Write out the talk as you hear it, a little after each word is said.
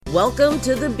Welcome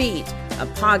to The Beat, a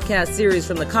podcast series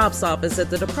from the Cops Office at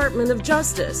the Department of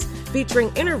Justice,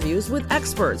 featuring interviews with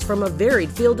experts from a varied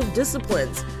field of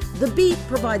disciplines. The Beat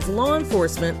provides law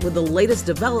enforcement with the latest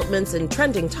developments and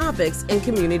trending topics in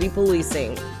community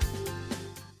policing.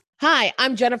 Hi,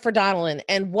 I'm Jennifer Donelon,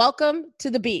 and welcome to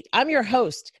The Beat. I'm your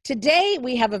host. Today,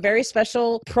 we have a very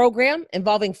special program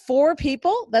involving 4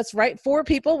 people. That's right, 4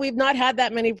 people. We've not had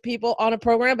that many people on a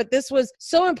program, but this was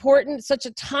so important, such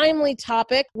a timely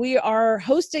topic. We are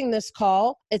hosting this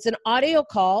call. It's an audio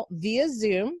call via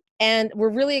Zoom. And we're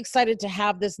really excited to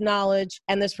have this knowledge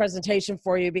and this presentation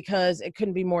for you because it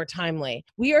couldn't be more timely.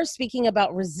 We are speaking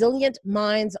about Resilient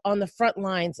Minds on the Front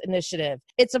Lines initiative.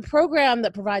 It's a program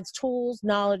that provides tools,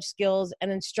 knowledge, skills,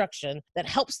 and instruction that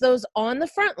helps those on the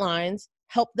front lines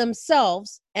help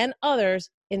themselves and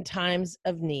others in times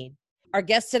of need. Our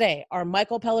guests today are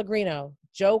Michael Pellegrino,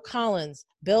 Joe Collins,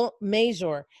 Bill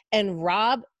Major, and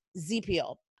Rob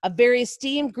Zepiel, a very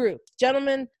esteemed group.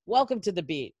 Gentlemen, welcome to The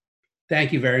Beat.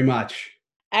 Thank you very much.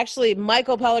 Actually,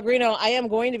 Michael Pellegrino, I am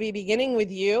going to be beginning with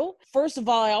you. First of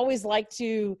all, I always like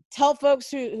to tell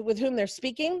folks with whom they're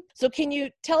speaking. So can you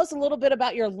tell us a little bit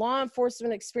about your law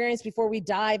enforcement experience before we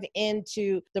dive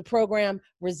into the program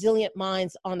Resilient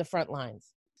Minds on the Front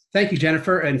Lines? Thank you,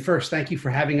 Jennifer. And first, thank you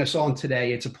for having us on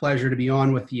today. It's a pleasure to be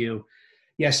on with you.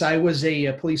 Yes, I was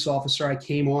a police officer. I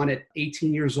came on at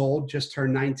 18 years old, just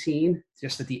turned 19,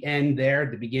 just at the end there,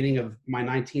 the beginning of my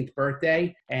 19th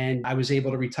birthday. And I was able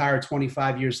to retire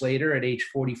 25 years later at age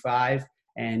 45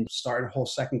 and start a whole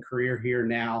second career here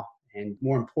now. And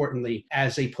more importantly,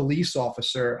 as a police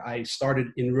officer, I started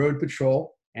in road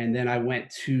patrol. And then I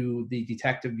went to the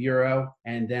Detective Bureau.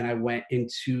 And then I went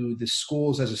into the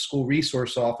schools as a school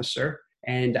resource officer.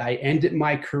 And I ended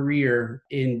my career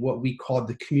in what we called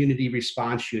the community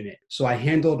response unit. So I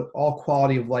handled all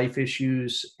quality of life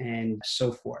issues and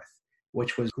so forth,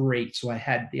 which was great. So I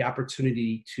had the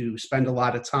opportunity to spend a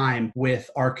lot of time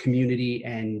with our community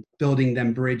and building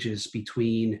them bridges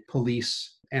between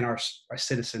police and our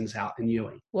citizens out in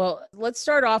Ewing. Well, let's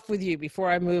start off with you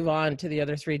before I move on to the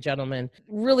other 3 gentlemen.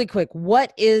 Really quick,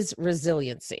 what is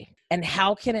resiliency and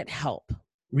how can it help?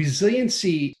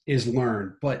 Resiliency is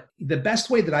learned, but the best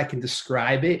way that I can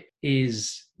describe it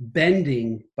is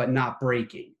bending, but not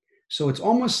breaking. So it's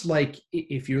almost like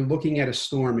if you're looking at a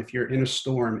storm, if you're in a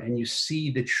storm and you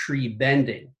see the tree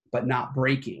bending, but not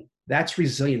breaking, that's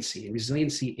resiliency. And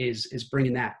resiliency is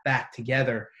bringing that back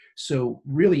together. So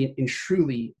really and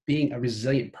truly being a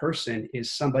resilient person is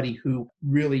somebody who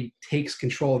really takes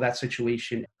control of that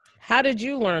situation. How did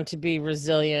you learn to be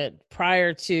resilient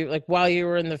prior to, like, while you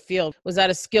were in the field? Was that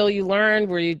a skill you learned?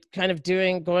 Were you kind of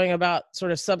going about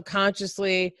sort of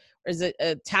subconsciously, or is it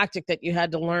a tactic that you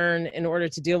had to learn in order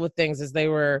to deal with things as they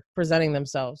were presenting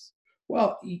themselves?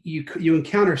 Well, you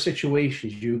encounter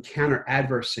situations, you encounter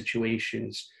adverse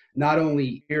situations, not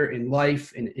only here in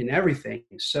life and in everything.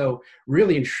 So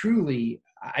really and truly,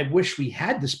 I wish we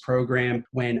had this program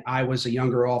when I was a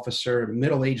younger officer,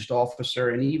 middle-aged officer,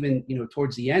 and even,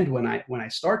 towards the end when I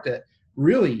start to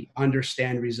really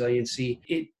understand resiliency,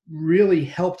 it really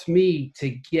helped me to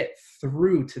get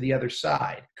through to the other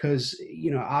side. Because,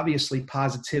 obviously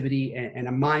positivity and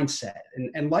a mindset,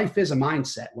 and life is a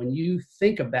mindset. When you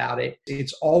think about it,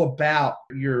 it's all about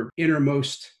your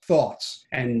innermost thoughts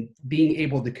and being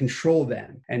able to control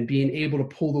them and being able to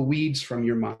pull the weeds from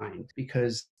your mind,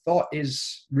 because thought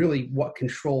is really what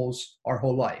controls our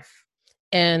whole life.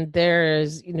 And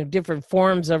there's, different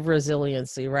forms of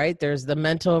resiliency, right? There's the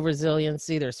mental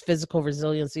resiliency, there's physical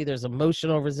resiliency, there's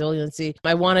emotional resiliency.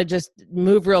 I want to just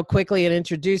move real quickly and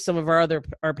introduce some of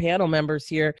our panel members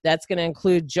here. That's going to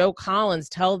include Joe Collins.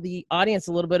 Tell the audience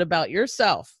a little bit about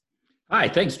yourself. Hi,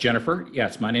 thanks, Jennifer.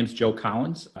 Yes, my name's Joe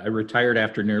Collins. I retired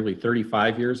after nearly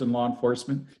 35 years in law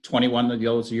enforcement, 21 of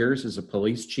those years as a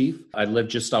police chief. I live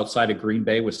just outside of Green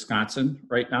Bay, Wisconsin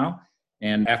right now.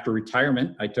 And after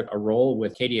retirement, I took a role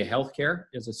with Cadia Healthcare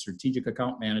as a strategic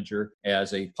account manager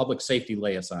as a public safety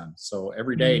liaison. So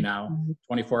every day now,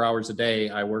 24 hours a day,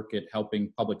 I work at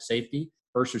helping public safety,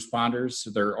 first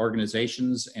responders, their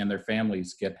organizations, and their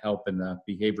families get help in the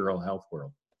behavioral health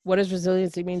world. What does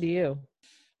resiliency mean to you?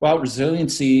 Well,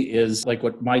 resiliency is like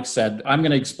what Mike said. I'm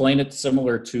going to explain it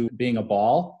similar to being a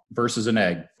ball versus an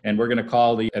egg. And we're going to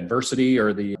call the adversity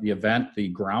or the event the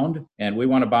ground. And we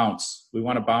want to bounce. We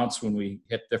want to bounce when we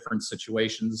hit different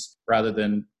situations rather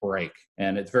than break.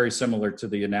 And it's very similar to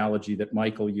the analogy that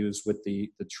Michael used with the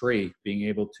tree, being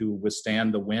able to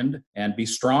withstand the wind and be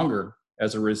stronger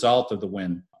as a result of the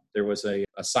wind. There was a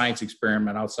science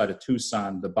experiment outside of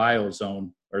Tucson, the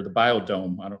biozone or the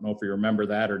biodome. I don't know if you remember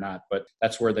that or not, but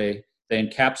that's where they They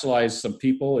encapsulated some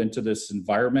people into this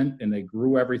environment and they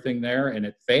grew everything there, and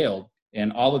it failed.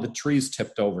 And all of the trees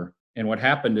tipped over. And what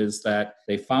happened is that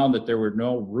they found that there were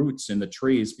no roots in the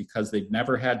trees because they'd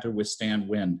never had to withstand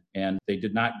wind, and they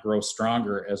did not grow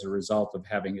stronger as a result of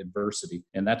having adversity.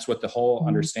 And that's what the whole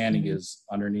understanding is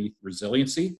underneath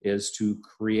resiliency, is to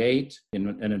create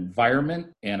an environment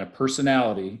and a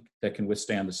personality that can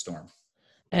withstand the storm.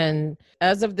 And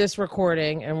as of this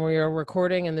recording, and we are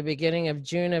recording in the beginning of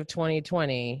June of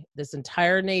 2020, this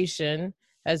entire nation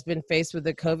has been faced with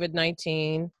the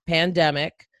COVID-19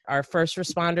 pandemic. Our first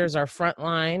responders are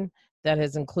frontline. That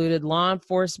has included law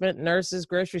enforcement, nurses,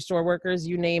 grocery store workers,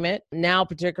 you name it. Now,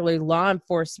 particularly law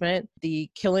enforcement, the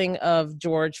killing of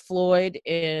George Floyd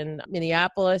in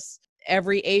Minneapolis.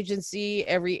 Every agency,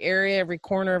 every area, every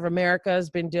corner of America has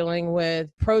been dealing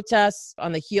with protests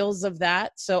on the heels of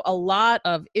that. So a lot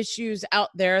of issues out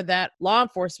there that law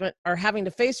enforcement are having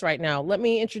to face right now. Let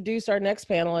me introduce our next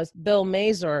panelist, Bill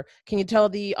Mazur. Can you tell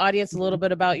the audience a little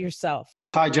bit about yourself?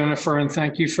 Hi, Jennifer, and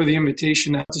thank you for the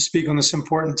invitation to speak on this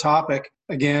important topic.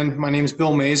 Again, my name is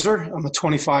Bill Mazur. I'm a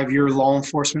 25-year law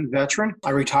enforcement veteran. I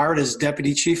retired as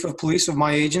Deputy Chief of Police of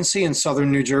my agency in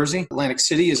Southern New Jersey. Atlantic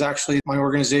City is actually my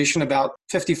organization, about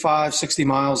 55, 60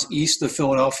 miles east of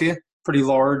Philadelphia. Pretty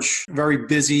large, very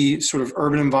busy sort of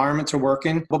urban environment to work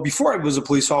in. But before I was a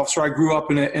police officer, I grew up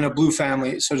in a blue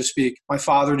family, so to speak. My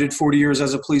father did 40 years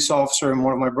as a police officer, and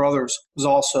one of my brothers was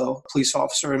also a police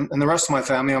officer. And the rest of my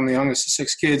family, I'm the youngest of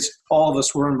 6 kids, all of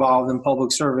us were involved in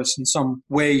public service in some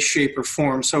way, shape, or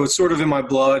form. So it's sort of in my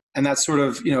blood, and that's sort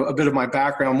of, a bit of my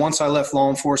background. Once I left law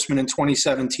enforcement in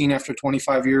 2017, after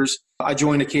 25 years, I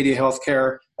joined Acadia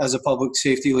Healthcare as a public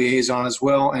safety liaison as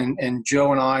well. And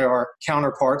Joe and I are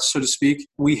counterparts, so to speak.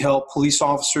 We help police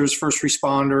officers, first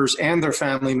responders, and their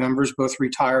family members, both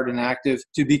retired and active,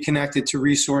 to be connected to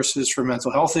resources for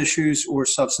mental health issues or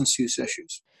substance use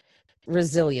issues.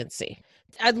 Resiliency.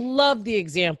 I love the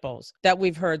examples that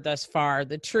we've heard thus far.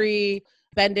 The tree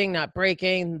bending, not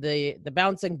breaking, the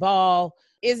bouncing ball.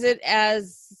 Is it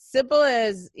as simple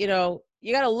as, you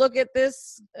got to look at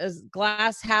this as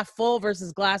glass half full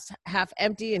versus glass half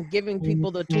empty, and giving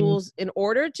people the tools in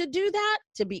order to do that,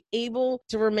 to be able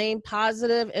to remain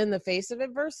positive in the face of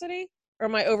adversity? Or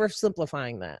am I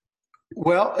oversimplifying that?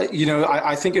 Well,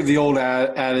 I think of the old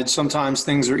adage, sometimes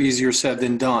things are easier said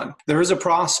than done. There is a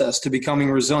process to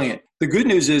becoming resilient. The good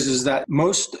news is that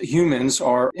most humans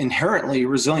are inherently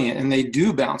resilient and they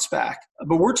do bounce back.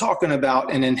 But we're talking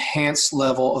about an enhanced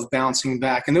level of bouncing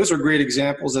back. And those are great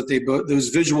examples those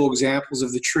visual examples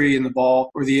of the tree and the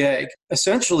ball or the egg.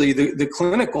 Essentially, the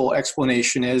clinical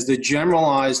explanation is the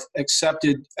generalized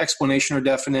accepted explanation or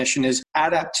definition is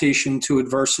adaptation to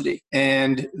adversity.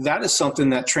 And that is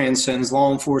something that transcends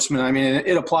law enforcement. I mean,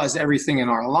 it applies to everything in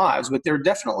our lives, but there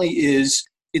definitely is.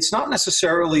 It's not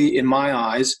necessarily, in my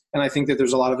eyes, and I think that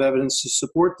there's a lot of evidence to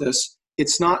support this,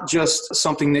 it's not just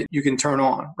something that you can turn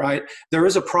on, right? There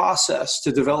is a process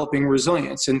to developing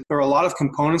resilience, and there are a lot of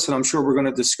components that I'm sure we're going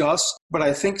to discuss, but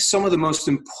I think some of the most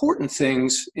important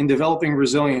things in developing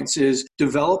resilience is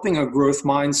developing a growth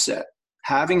mindset,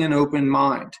 having an open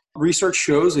mind. Research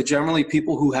shows that generally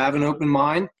people who have an open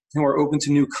mind, who are open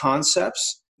to new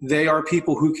concepts, they are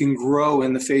people who can grow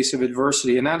in the face of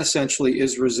adversity, and that essentially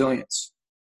is resilience.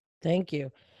 Thank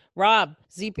you. Rob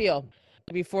Zepio,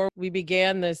 before we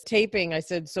began this taping, I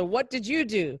said, so what did you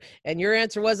do? And your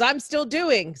answer was, I'm still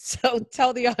doing. So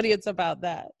tell the audience about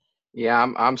that.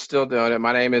 Yeah, I'm still doing it.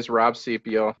 My name is Rob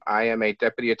Zepio. I am a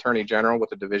Deputy Attorney General with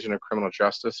the Division of Criminal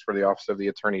Justice for the Office of the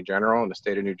Attorney General in the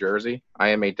state of New Jersey. I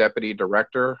am a Deputy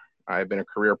Director. I've been a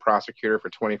career prosecutor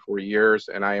for 24 years,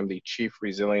 and I am the Chief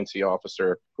Resiliency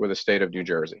Officer for the state of New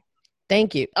Jersey.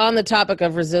 Thank you. On the topic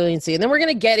of resiliency, and then we're going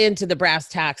to get into the brass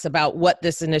tacks about what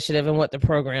this initiative and what the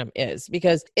program is,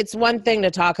 because it's one thing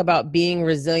to talk about being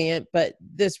resilient, but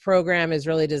this program is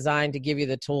really designed to give you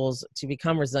the tools to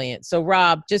become resilient. So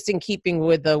Rob, just in keeping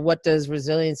with the what does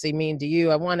resiliency mean to you,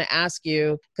 I want to ask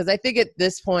you, because I think at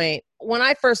this point, when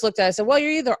I first looked at it, I said, well, you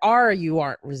either are or you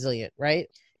aren't resilient, right?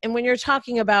 And when you're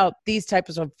talking about these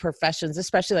types of professions,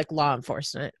 especially like law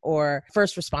enforcement or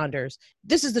first responders,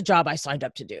 this is the job I signed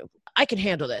up to do. I can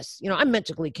handle this. I'm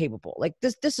mentally capable. Like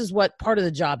this is what part of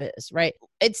the job is, right?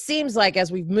 It seems like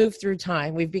as we've moved through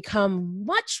time, we've become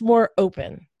much more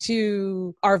open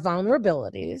to our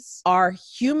vulnerabilities, our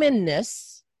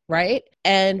humanness, right?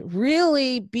 And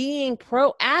really being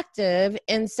proactive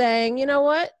and saying, you know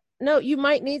what? No, you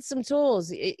might need some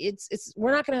tools.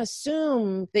 We're not going to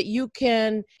assume that you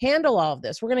can handle all of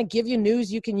this. We're going to give you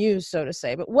news you can use, so to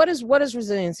say. But what does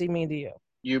resiliency mean to you?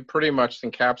 You pretty much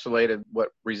encapsulated what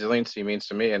resiliency means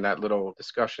to me in that little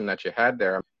discussion that you had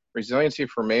there. Resiliency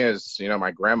for me is,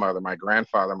 my grandmother, my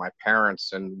grandfather, my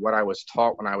parents, and what I was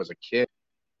taught when I was a kid.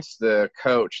 It's the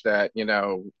coach that,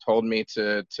 told me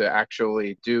to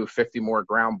actually do 50 more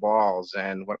ground balls.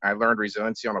 And when I learned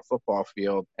resiliency on a football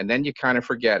field, and then you kind of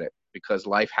forget it because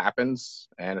life happens.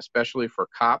 And especially for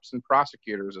cops and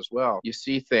prosecutors as well, you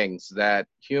see things that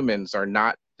humans are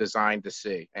not designed to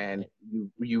see, and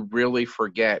you really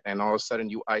forget, and all of a sudden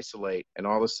you isolate, and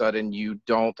all of a sudden you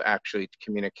don't actually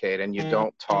communicate, and you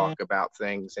don't talk about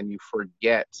things, and you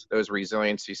forget those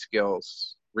resiliency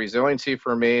skills. Resiliency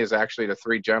for me is actually the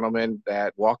three gentlemen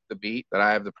that walk the beat that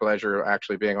I have the pleasure of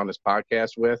actually being on this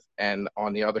podcast with, and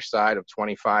on the other side of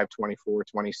 25, 24,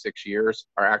 26 years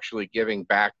are actually giving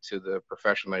back to the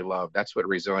profession they love. That's what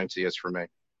resiliency is for me.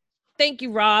 Thank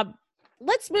you, Rob.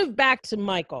 Let's move back to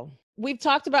Michael. We've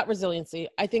talked about resiliency.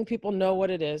 I think people know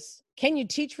what it is. Can you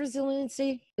teach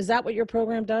resiliency? Is that what your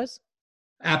program does?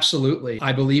 Absolutely.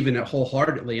 I believe in it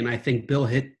wholeheartedly. And I think Bill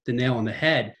hit the nail on the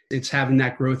head. It's having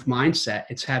that growth mindset.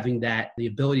 It's having the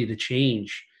ability to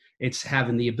change. It's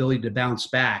having the ability to bounce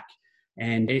back.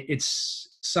 And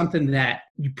it's something that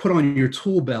you put on your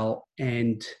tool belt,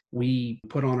 and we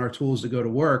put on our tools to go to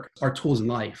work, our tools in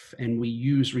life. And we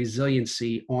use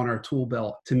resiliency on our tool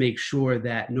belt to make sure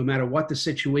that no matter what the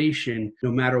situation,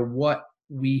 no matter what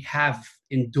we have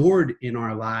endured in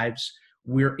our lives,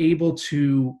 we're able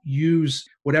to use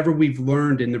whatever we've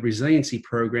learned in the resiliency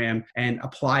program and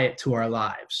apply it to our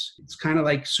lives. It's kind of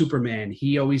like Superman.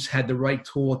 He always had the right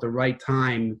tool at the right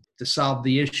time to solve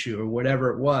the issue or whatever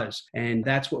it was. And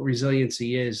that's what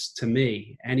resiliency is to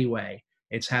me anyway.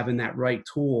 It's having that right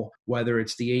tool, whether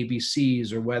it's the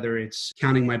ABCs or whether it's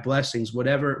counting my blessings,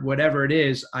 whatever it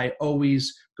is, I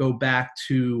always go back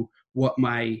to what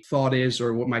my thought is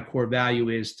or what my core value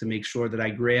is to make sure that I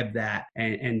grab that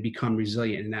and become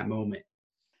resilient in that moment.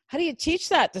 How do you teach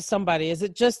that to somebody? Is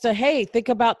it just hey, think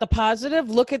about the positive,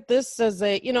 look at this as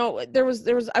I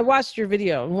watched your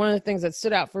video, and one of the things that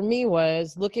stood out for me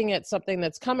was looking at something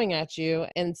that's coming at you,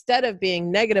 and instead of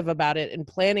being negative about it and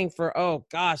planning for, oh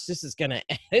gosh, this is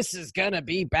gonna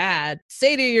be bad,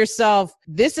 say to yourself,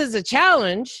 this is a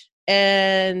challenge,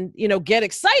 and get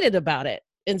excited about it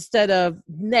instead of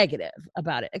negative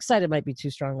about it. Excited might be too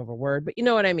strong of a word, but you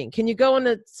know what I mean. Can you go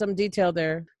into some detail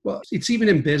there? Well, it's even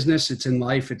in business, it's in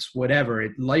life, it's whatever.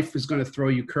 Life is going to throw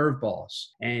you curveballs.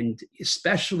 And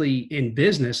especially in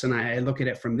business, and I look at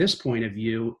it from this point of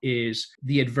view, is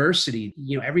the adversity,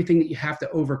 everything that you have to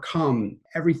overcome,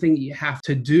 everything that you have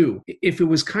to do. If it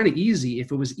was kind of easy,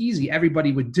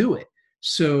 everybody would do it.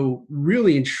 So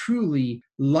really and truly,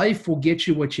 life will get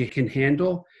you what you can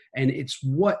handle. And it's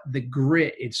what the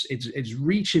grit, it's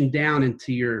reaching down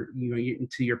into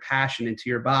your passion, into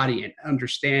your body, and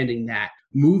understanding that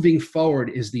moving forward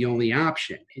is the only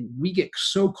option. And we get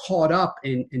so caught up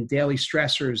in daily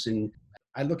stressors. And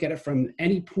I look at it from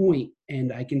any point,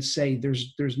 and I can say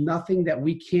there's nothing that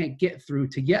we can't get through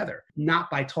together,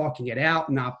 not by talking it out,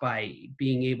 not by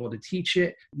being able to teach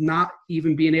it, not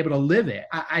even being able to live it.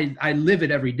 I live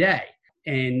it every day.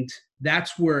 And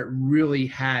that's where it really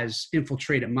has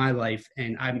infiltrated my life.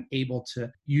 And I'm able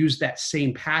to use that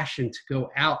same passion to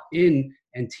go out in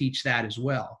and teach that as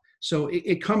well. So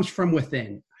it comes from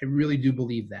within. I really do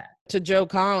believe that. To Joe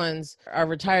Collins, our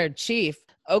retired chief,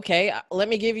 okay, let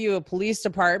me give you a police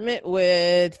department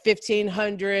with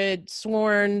 1,500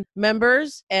 sworn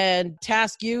members and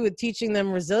task you with teaching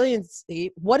them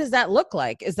resiliency. What does that look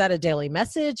like? Is that a daily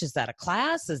message? Is that a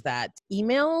class? Is that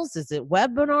emails? Is it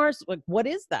webinars? What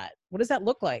is that? What does that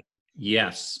look like?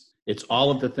 Yes, it's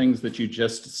all of the things that you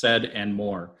just said and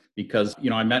more. Because,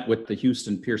 I met with the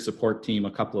Houston peer support team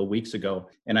a couple of weeks ago,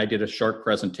 and I did a short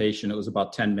presentation. It was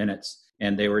about 10 minutes.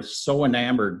 And they were so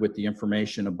enamored with the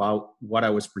information about what I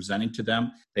was presenting to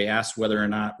them. They asked whether or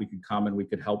not we could come and we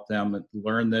could help them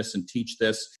learn this and teach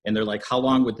this. And they're like, how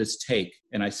long would this take?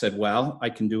 And I said, well, I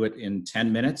can do it in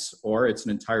 10 minutes or it's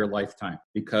an entire lifetime,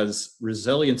 because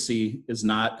resiliency is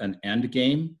not an end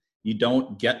game. You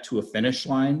don't get to a finish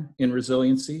line in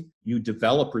resiliency. You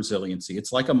develop resiliency.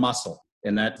 It's like a muscle.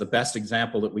 And that the best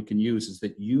example that we can use is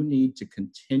that you need to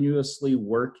continuously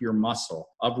work your muscle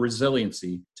of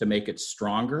resiliency to make it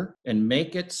stronger and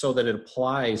make it so that it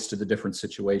applies to the different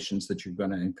situations that you're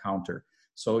going to encounter.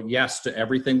 So yes, to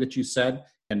everything that you said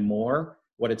and more,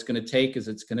 what it's going to take is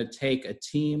it's going to take a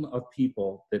team of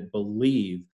people that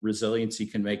believe resiliency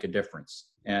can make a difference.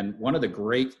 And one of the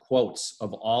great quotes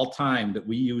of all time that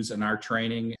we use in our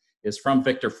training is from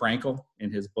Viktor Frankl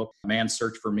in his book, Man's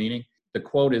Search for Meaning. The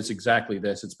quote is exactly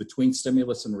this. It's between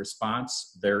stimulus and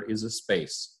response, there is a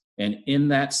space. And in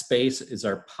that space is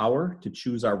our power to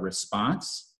choose our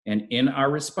response. And in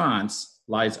our response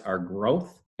lies our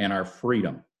growth and our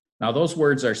freedom. Now, those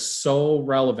words are so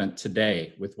relevant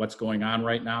today with what's going on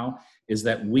right now, is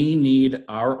that we need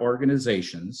our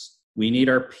organizations, we need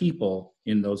our people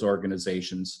in those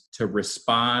organizations to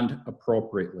respond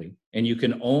appropriately. And you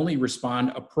can only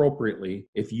respond appropriately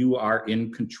if you are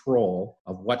in control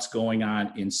of what's going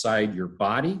on inside your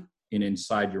body and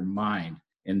inside your mind.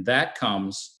 And that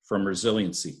comes from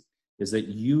resiliency, is that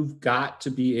you've got to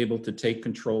be able to take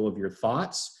control of your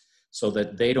thoughts so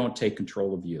that they don't take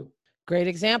control of you. Great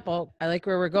example. I like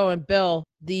where we're going, Bill.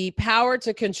 The power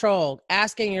to control,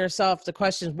 asking yourself the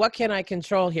question, what can I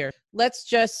control here? Let's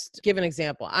just give an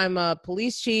example. I'm a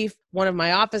police chief. One of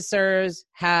my officers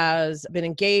has been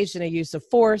engaged in a use of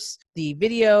force. The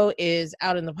video is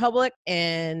out in the public,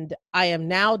 and I am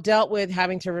now dealt with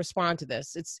having to respond to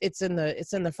this. It's in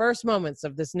the first moments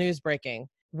of this news breaking.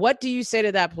 What do you say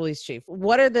to that police chief?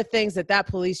 What are the things that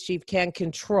police chief can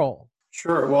control?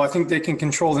 Sure. Well, I think they can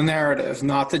control the narrative,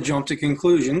 not to jump to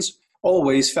conclusions.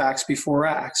 Always facts before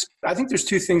acts. I think there's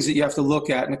two things that you have to look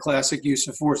at in a classic use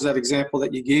of force. That example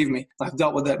that you gave me, I've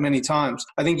dealt with that many times.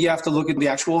 I think you have to look at the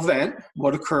actual event,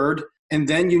 what occurred, and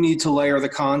then you need to layer the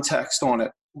context on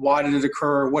it. Why did it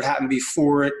occur? What happened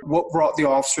before it? What brought the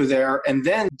officer there? And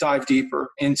then dive deeper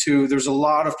into, there's a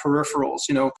lot of peripherals,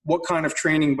 what kind of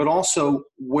training, but also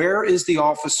where is the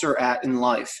officer at in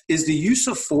life? Is the use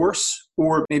of force,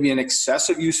 or maybe an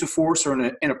excessive use of force or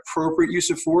an inappropriate use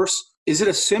of force, is it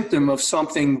a symptom of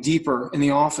something deeper in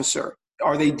the officer?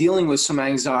 Are they dealing with some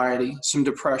anxiety, some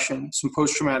depression, some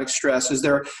post-traumatic stress? Is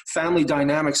there family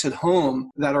dynamics at home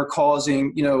that are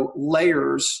causing,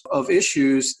 layers of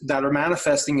issues that are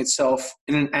manifesting itself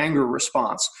in an anger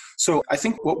response? So I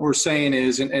think what we're saying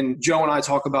is, and Joe and I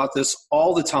talk about this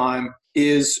all the time,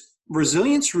 is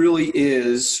resilience really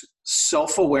is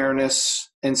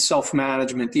self-awareness and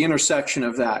self-management, the intersection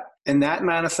of that. And that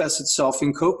manifests itself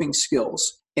in coping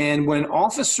skills. And when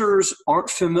officers aren't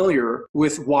familiar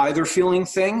with why they're feeling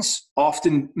things,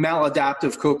 often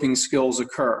maladaptive coping skills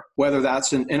occur, whether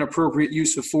that's an inappropriate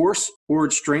use of force or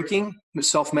it's drinking,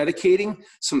 self-medicating,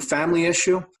 some family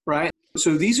issue, right?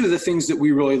 So these are the things that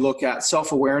we really look at: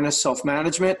 self-awareness,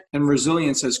 self-management, and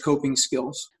resilience as coping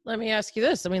skills. Let me ask you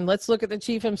this. Let's look at the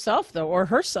chief himself, though, or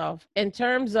herself, in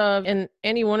terms of, and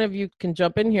any one of you can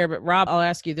jump in here, but Rob, I'll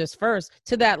ask you this first,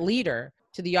 to that leader,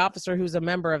 to the officer who's a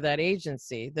member of that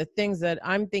agency, the things that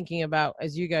I'm thinking about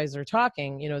as you guys are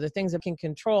talking, the things that can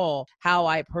control how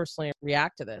I personally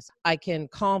react to this. I can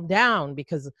calm down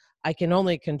because I can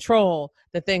only control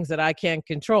the things that I can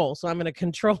control. So I'm going to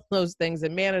control those things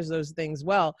and manage those things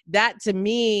well. That, to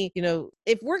me,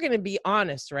 if we're going to be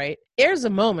honest, right, there's a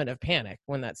moment of panic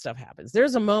when that stuff happens.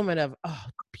 There's a moment of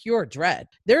pure dread.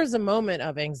 There's a moment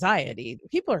of anxiety.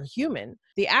 People are human.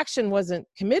 The action wasn't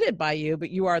committed by you, but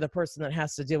you are the person that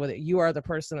has to deal with it. You are the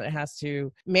person that has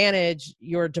to manage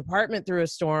your department through a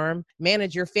storm,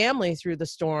 manage your family through the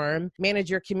storm, manage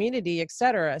your community, et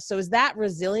cetera. So is that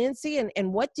resiliency?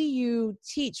 And what do you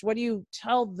teach? What do you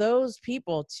tell those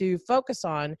people to focus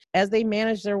on as they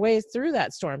manage their ways through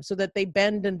that storm so that they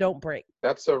bend and don't break?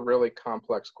 That's a really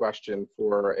complex question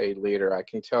for a leader. I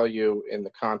can tell you in the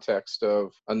context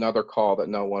of another call that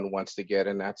no one wants to get,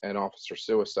 and that's an officer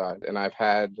suicide. And I've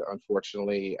had,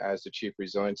 unfortunately, as the chief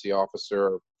resiliency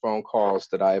officer, phone calls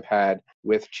that I've had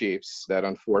with chiefs that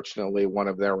unfortunately one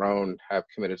of their own have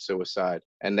committed suicide.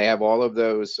 And they have all of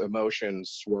those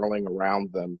emotions swirling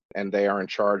around them, and they are in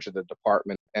charge of the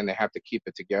department, and they have to keep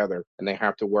it together, and they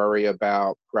have to worry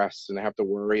about press, and they have to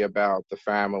worry about the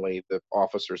family, the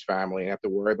officer's family, and they have to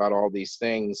worry about all these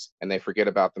things, and they forget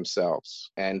about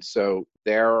themselves. And so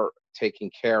their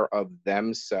taking care of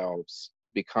themselves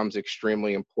becomes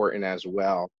extremely important as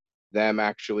well. Them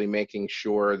actually making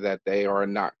sure that they are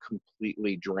not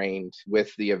completely drained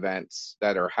with the events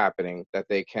that are happening, that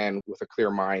they can, with a clear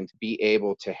mind, be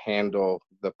able to handle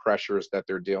the pressures that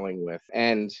they're dealing with.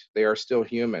 And they are still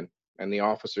human, and the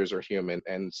officers are human.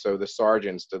 And so the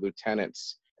sergeants, the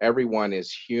lieutenants, everyone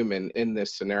is human in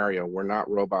this scenario. We're not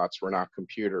robots, we're not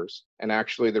computers. And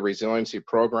actually the resiliency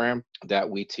program that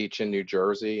we teach in New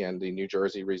Jersey, and the New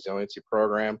Jersey Resiliency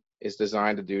Program, is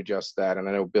designed to do just that. And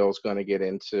I know Bill's going to get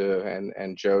into,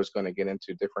 and Joe's going to get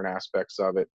into different aspects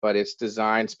of it, but it's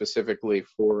designed specifically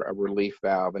for a relief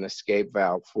valve, an escape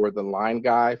valve for the line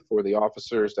guy, for the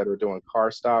officers that are doing car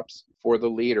stops, for the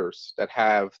leaders that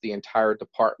have the entire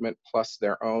department plus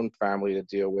their own family to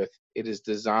deal with. It is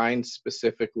designed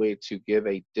specifically to give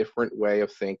a different way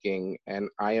of thinking. And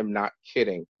I am not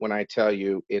kidding when I tell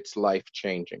you it's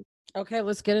life-changing. Okay,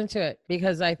 let's get into it,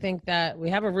 because I think that we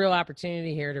have a real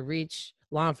opportunity here to reach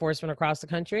law enforcement across the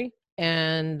country.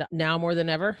 And now more than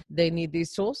ever, they need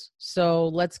these tools. So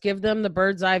let's give them the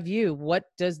bird's eye view. What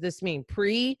does this mean?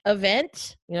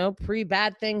 Pre-event,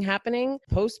 pre-bad thing happening,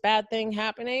 post-bad thing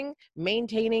happening,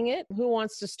 maintaining it. Who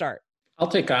wants to start? I'll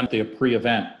take on the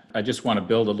pre-event. I just want to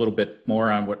build a little bit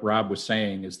more on what Rob was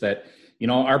saying, is that,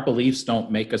 our beliefs don't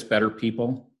make us better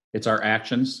people. It's our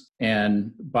actions.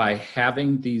 And by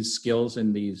having these skills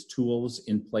and these tools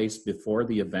in place before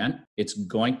the event, it's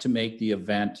going to make the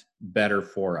event better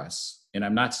for us. And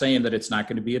I'm not saying that it's not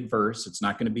going to be adverse, it's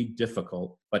not going to be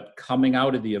difficult, but coming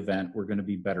out of the event, we're going to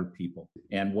be better people.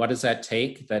 And what does that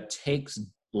take? That takes,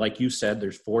 like you said,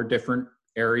 there's 4 different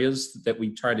areas that we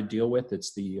try to deal with.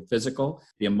 It's the physical,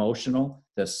 the emotional,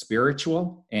 the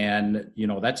spiritual. And,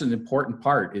 that's an important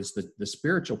part, is the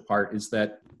spiritual part, is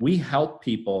that we help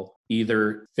people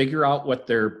either figure out what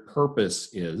their purpose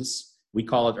is. We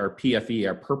call it our PFE,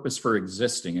 our purpose for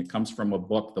existing. It comes from a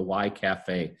book, The Why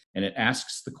Cafe, and it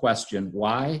asks the question,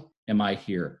 why am I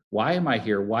here? Why am I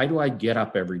here? Why do I get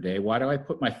up every day? Why do I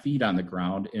put my feet on the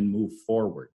ground and move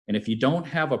forward? And if you don't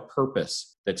have a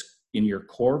purpose that's in your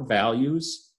core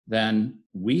values, then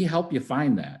we help you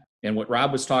find that. And what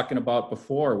Rob was talking about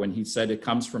before, when he said it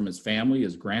comes from his family,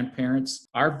 his grandparents,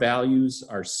 our values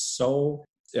are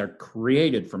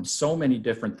created from so many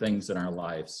different things in our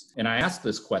lives. And I asked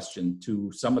this question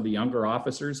to some of the younger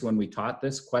officers when we taught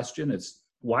this question. It's,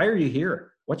 why are you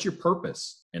here? What's your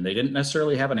purpose? And they didn't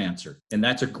necessarily have an answer. And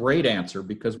that's a great answer,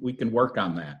 because we can work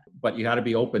on that. But you got to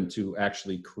be open to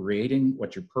actually creating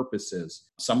what your purpose is.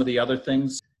 Some of the other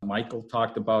things, Michael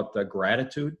talked about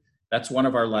gratitude. That's one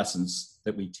of our lessons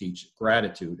that we teach,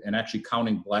 gratitude, and actually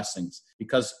counting blessings,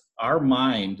 because our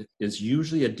mind is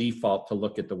usually a default to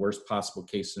look at the worst possible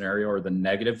case scenario or the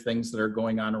negative things that are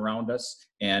going on around us.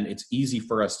 And it's easy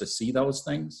for us to see those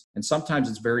things. And sometimes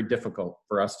it's very difficult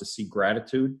for us to see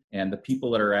gratitude and the people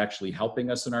that are actually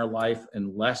helping us in our life,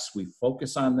 unless we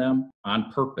focus on them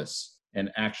on purpose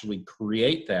and actually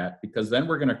create that, because then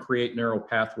we're going to create neural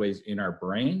pathways in our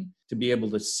brain to be able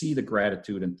to see the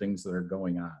gratitude and things that are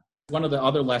going on. One of the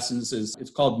other lessons is, it's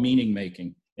called meaning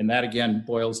making. And that, again,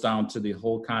 boils down to the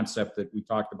whole concept that we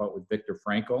talked about with Viktor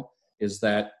Frankl, is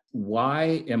that,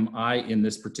 why am I in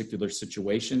this particular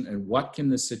situation, and what can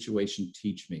this situation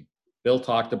teach me? Bill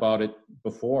talked about it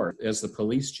before. As the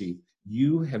police chief,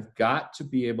 you have got to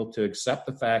be able to accept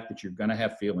the fact that you're going to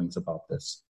have feelings about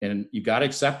this. And you got to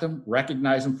accept them,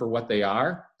 recognize them for what they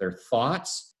are, their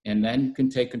thoughts, and then you can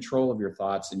take control of your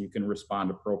thoughts and you can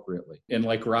respond appropriately. And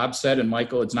like Rob said, and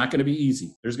Michael, it's not going to be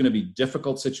easy. There's going to be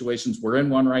difficult situations. We're in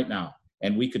one right now.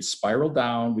 And we could spiral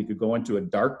down, we could go into a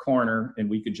dark corner, and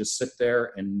we could just sit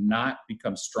there and not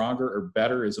become stronger or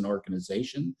better as an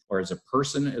organization or as a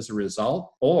person as a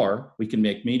result, or we can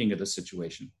make meaning of the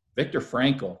situation. Viktor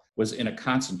Frankl was in a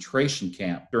concentration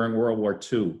camp during World War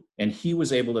II, and he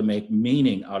was able to make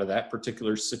meaning out of that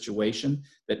particular situation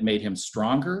that made him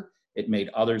stronger. It made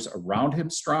others around him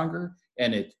stronger,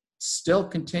 and it still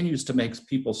continues to make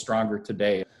people stronger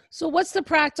today. So what's the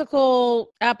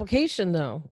practical application,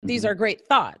 though? These are great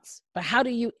thoughts, but how do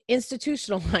you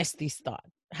institutionalize these thoughts?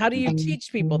 How do you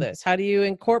teach people this? How do you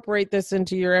incorporate this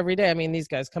into your everyday? I mean, these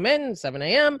guys come in 7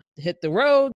 a.m., hit the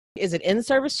road. Is it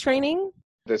in-service training?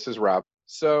 This is Rob.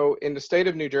 So in the state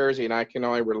of New Jersey, and I can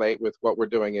only relate with what we're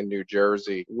doing in New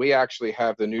Jersey, we actually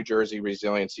have the New Jersey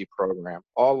Resiliency Program.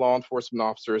 All law enforcement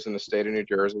officers in the state of New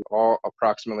Jersey, all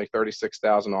approximately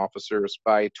 36,000 officers,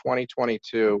 by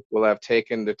 2022 will have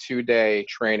taken the 2-day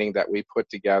training that we put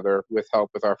together with help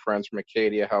with our friends from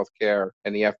Acadia Healthcare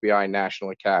and the FBI National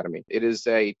Academy. It is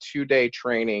a 2-day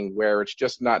training where it's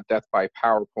just not death by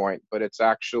PowerPoint, but it's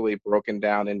actually broken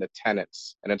down into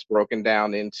tenets, and it's broken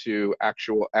down into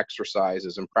actual exercises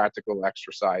and practical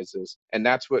exercises. And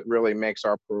that's what really makes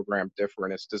our program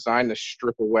different. It's designed to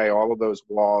strip away all of those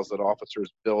walls that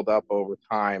officers build up over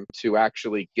time to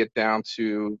actually get down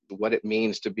to what it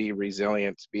means to be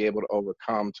resilient, to be able to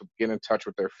overcome, to get in touch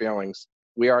with their feelings.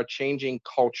 We are changing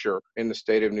culture in the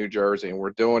state of New Jersey, and we're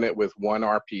doing it with one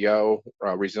RPO,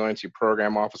 Resiliency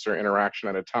Program Officer interaction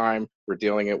at a time. We're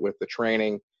dealing it with the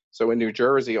training. So in New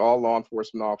Jersey, all law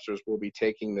enforcement officers will be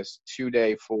taking this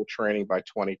 2-day full training by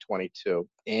 2022.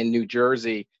 In New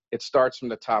Jersey, it starts from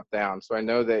the top down. So I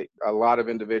know that a lot of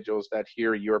individuals that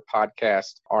hear your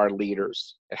podcast are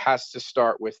leaders. It has to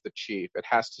start with the chief. It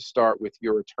has to start with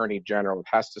your attorney general. It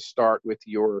has to start with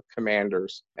your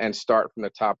commanders and start from the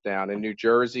top down. In New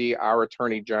Jersey, our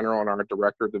attorney general and our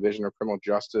director of division of criminal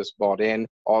justice bought in.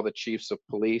 All the chiefs of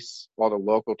police, all the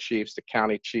local chiefs, the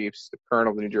county chiefs, the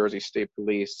colonel of the New Jersey State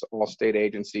Police, all state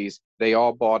agencies, they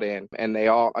all bought in, and they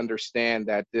all understand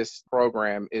that this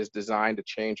program is designed to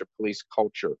change a police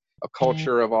culture. a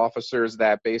culture of officers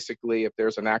that basically, if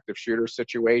there's an active shooter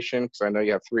situation, because I know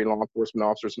you have 3 law enforcement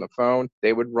officers on the phone,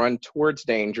 they would run towards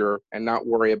danger and not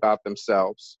worry about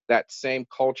themselves. That same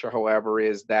culture, however,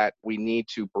 is that we need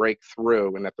to break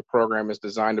through, and that the program is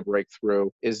designed to break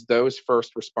through, is those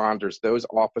first responders, those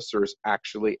officers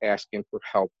actually asking for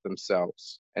help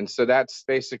themselves. And so that's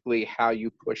basically how you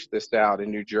push this out.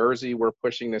 In New Jersey, we're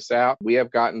pushing this out. We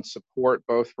have gotten support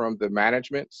both from the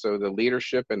management, so the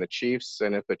leadership and the chiefs.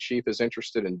 And if a chief is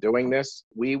interested in doing this,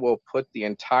 we will put the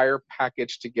entire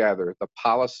package together. The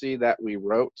policy that we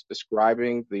wrote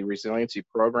describing the resiliency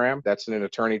program, that's in an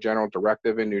Attorney General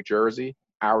directive in New Jersey,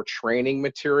 our training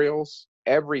materials,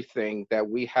 everything that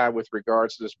we have with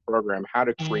regards to this program, how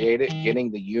to create it, getting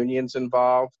the unions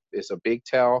involved is a big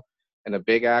tell and a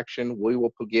big action. We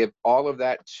will give all of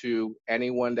that to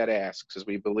anyone that asks, as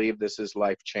we believe this is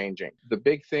life-changing. The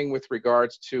big thing with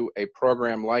regards to a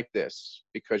program like this,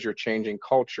 because you're changing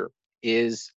culture,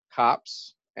 is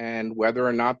cops and whether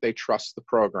or not they trust the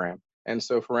program. And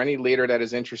so for any leader that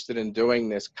is interested in doing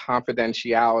this,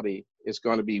 confidentiality is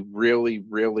going to be really,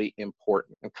 really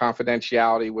important. And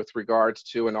confidentiality with regards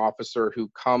to an officer who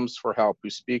comes for help,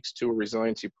 who speaks to a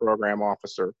resiliency program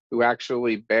officer, who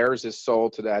actually bears his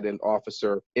soul to that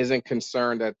officer, isn't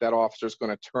concerned that that officer is going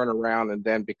to turn around and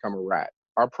then become a rat.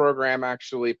 Our program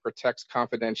actually protects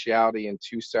confidentiality in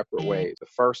 2 separate ways. The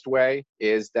first way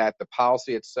is that the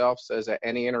policy itself says that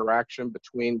any interaction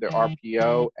between the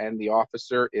RPO and the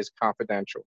officer is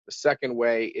confidential. The second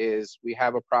way is we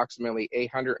have approximately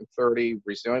 830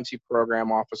 resiliency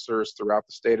program officers throughout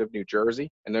the state of New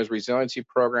Jersey. And those resiliency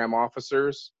program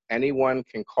officers, anyone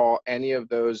can call any of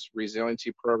those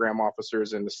resiliency program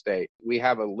officers in the state. We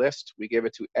have a list. We give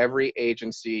it to every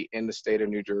agency in the state of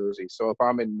New Jersey. So if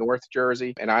I'm in North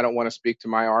Jersey and I don't want to speak to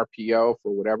my RPO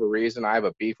for whatever reason, I have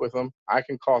a beef with them, I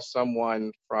can call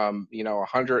someone from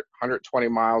 120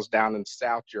 miles down in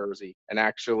South Jersey and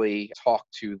actually talk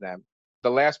to them. The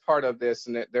last part of this,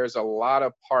 and there's a lot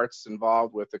of parts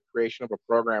involved with the creation of a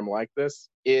program like this,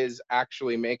 is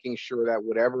actually making sure that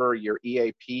whatever your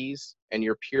EAPs and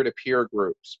your peer-to-peer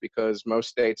groups, because most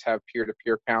states have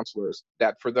peer-to-peer counselors,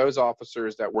 that for those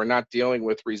officers that we're not dealing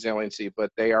with resiliency, but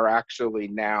they are actually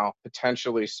now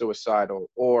potentially suicidal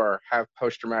or have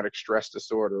post-traumatic stress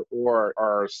disorder or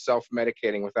are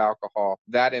self-medicating with alcohol,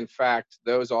 that in fact,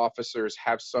 those officers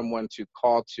have someone to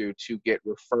call to get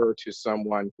referred to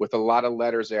someone with a lot of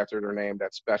letters after their name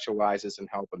that specializes in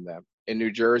helping them. In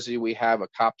New Jersey, we have a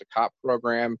cop-to-cop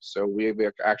program, so we've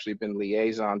actually been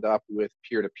liaisoned up with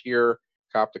peer-to-peer,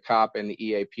 cop-to-cop, and the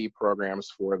EAP programs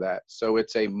for that. So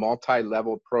it's a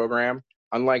multi-leveled program.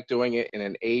 Unlike doing it in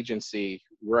an agency,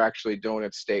 we're actually doing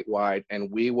it statewide, and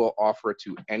we will offer it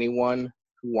to anyone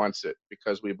who wants it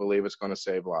because we believe it's going to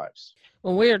save lives.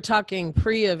 When we are talking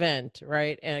pre-event,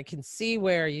 right, and I can see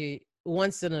where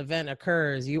once an event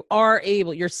occurs,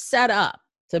 you're set up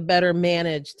to better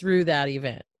manage through that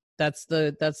event. That's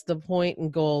the point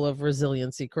and goal of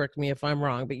resiliency. Correct me if I'm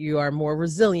wrong, but you are more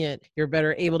resilient. You're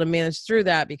better able to manage through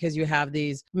that because you have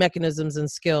these mechanisms and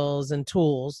skills and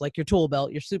tools like your tool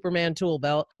belt, your Superman tool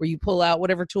belt, where you pull out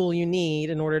whatever tool you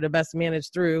need in order to best manage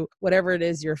through whatever it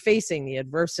is you're facing, the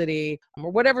adversity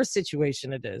or whatever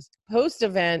situation it is.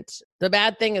 Post-event, the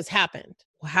bad thing has happened.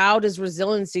 How does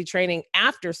resiliency training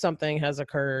after something has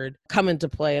occurred come into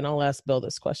play? And I'll ask Bill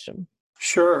this question.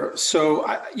 Sure. So,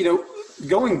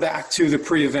 going back to the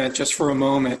pre-event just for a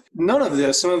moment, none of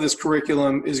this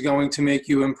curriculum is going to make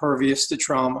you impervious to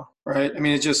trauma, right? I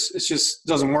mean, it just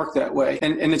doesn't work that way.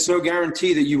 And it's no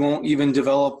guarantee that you won't even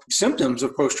develop symptoms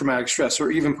of post-traumatic stress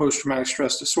or even post-traumatic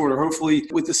stress disorder. Hopefully,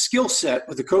 with the skill set,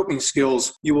 with the coping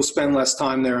skills, you will spend less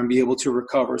time there and be able to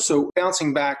recover. So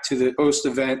bouncing back to the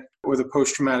post-event or the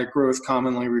post-traumatic growth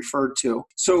commonly referred to.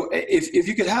 So if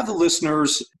you could have the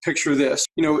listeners picture this,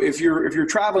 if you're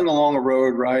traveling along a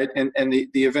road, right, and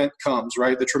the event comes,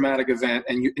 right, the traumatic event,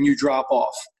 and you drop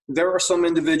off. There are some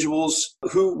individuals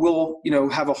who will,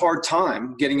 have a hard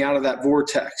time getting out of that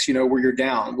vortex, where you're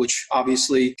down, which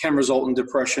obviously can result in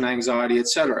depression, anxiety, et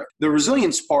cetera. The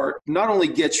resilience part not only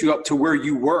gets you up to where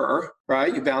you were,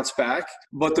 right? You bounce back,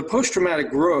 but the post-traumatic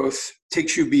growth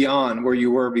takes you beyond where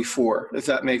you were before, if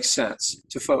that makes sense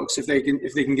to folks, if they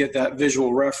can get that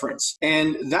visual reference.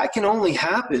 And that can only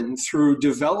happen through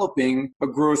developing a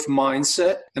growth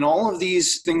mindset. And all of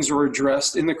these things are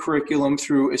addressed in the curriculum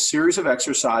through a series of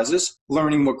exercises,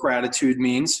 learning what gratitude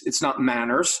means. It's not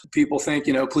manners. People think,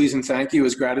 please and thank you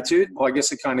is gratitude. Well, I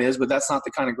guess it kind of is, but that's not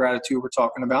the kind of gratitude we're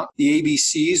talking about. The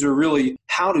ABCs are really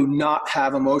how to not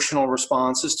have emotional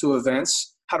responses to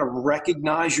events, how to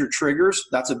recognize your triggers.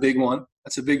 That's a big one.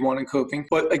 That's a big one in coping.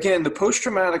 But again, the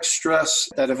post-traumatic stress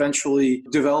that eventually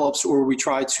develops or we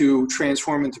try to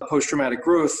transform into post-traumatic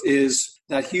growth is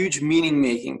that huge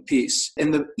meaning-making piece.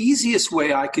 And the easiest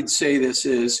way I could say this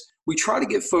is we try to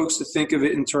get folks to think of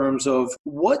it in terms of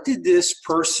what did this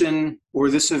person or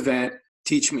this event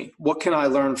teach me? What can I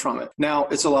learn from it? Now,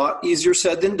 it's a lot easier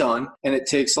said than done, and it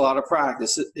takes a lot of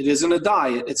practice. It isn't a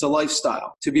diet, it's a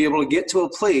lifestyle. To be able to get to a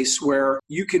place where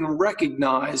you can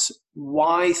recognize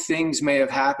why things may have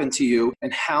happened to you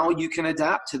and how you can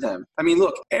adapt to them. I mean,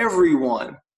 look,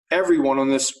 everyone on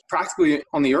this, practically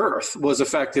on the earth, was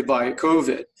affected by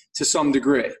COVID to some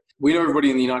degree. We know everybody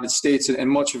in the United States and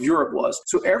much of Europe was.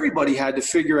 So everybody had to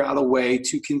figure out a way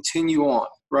to continue on,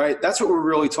 right? That's what we're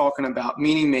really talking about,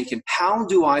 meaning making. How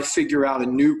do I figure out a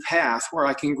new path where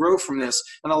I can grow from this?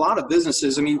 And a lot of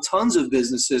businesses, tons of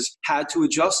businesses had to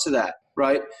adjust to that,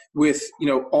 right? With,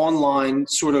 online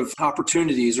sort of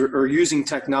opportunities or using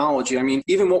technology.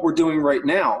 Even what we're doing right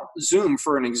now, Zoom,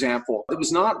 for an example, it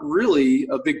was not really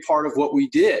a big part of what we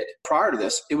did prior to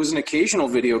this. It was an occasional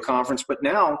video conference, but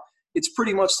now it's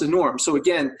pretty much the norm. So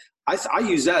again, I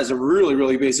use that as a really,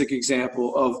 really basic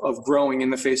example of growing in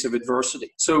the face of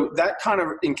adversity. So that kind of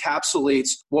encapsulates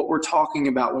what we're talking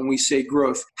about when we say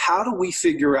growth. How do we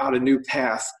figure out a new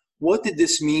path? What did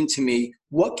this mean to me?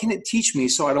 What can it teach me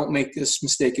so I don't make this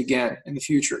mistake again in the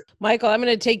future? Michael, I'm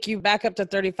going to take you back up to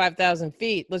 35,000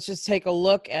 feet. Let's just take a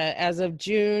look at, as of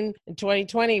June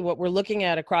 2020, what we're looking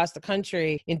at across the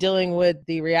country in dealing with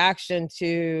the reaction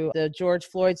to the George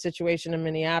Floyd situation in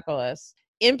Minneapolis.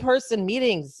 In-person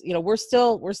meetings, we're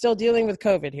still dealing with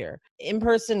COVID here.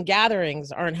 In-person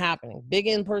gatherings aren't happening. Big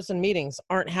in-person meetings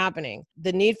aren't happening.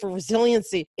 The need for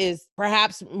resiliency is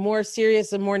perhaps more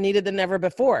serious and more needed than ever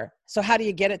before. So how do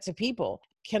you get it to people?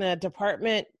 Can a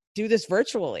department do this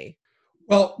virtually?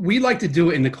 Well, we like to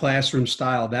do it in the classroom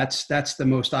style. That's the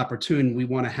most opportune. We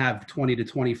want to have 20 to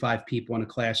 25 people in a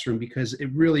classroom because it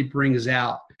really brings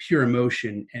out pure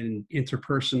emotion and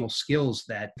interpersonal skills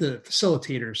that the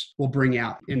facilitators will bring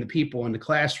out in the people in the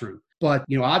classroom. But,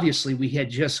 obviously we had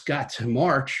just got to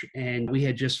March and we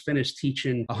had just finished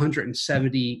teaching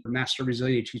 170 Master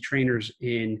Resiliency trainers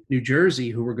in New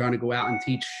Jersey who were going to go out and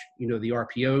teach, the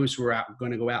RPOs, who were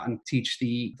going to go out and teach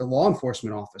the law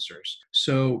enforcement officers.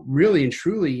 So really and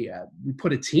truly, we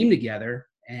put a team together.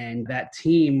 And that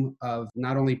team of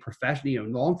not only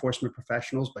law enforcement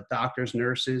professionals, but doctors,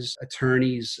 nurses,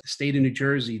 attorneys, the state of New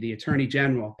Jersey, the attorney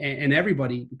general, and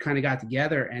everybody kind of got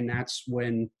together. And that's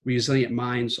when Resilient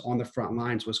Minds on the Front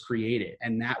Lines was created.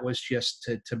 And that was just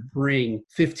to bring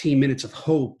 15 minutes of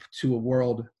hope to a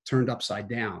world turned upside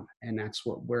down. And that's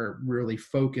what we're really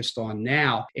focused on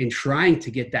now in trying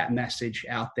to get that message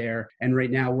out there. And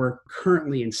right now we're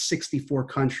currently in 64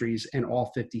 countries and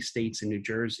all 50 states in New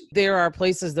Jersey. There are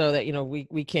places though that,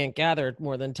 we can't gather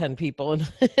more than 10 people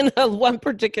in one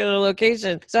particular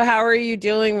location. So how are you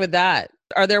dealing with that?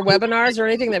 Are there webinars or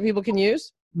anything that people can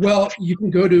use? Well, you can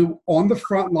go to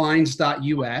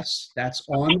onthefrontlines.us. That's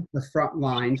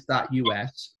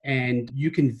onthefrontlines.us. And you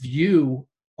can view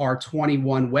our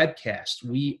 21 webcasts.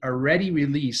 We already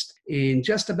released in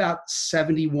just about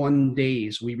 71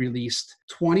 days. We released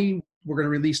 20. We're going to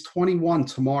release 21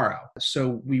 tomorrow.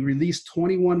 So we released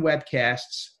 21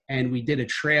 webcasts and we did a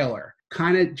trailer,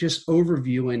 kind of just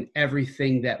overviewing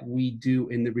everything that we do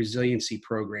in the resiliency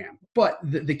program. But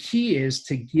the key is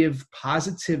to give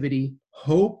positivity,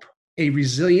 hope, a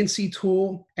resiliency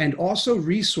tool, and also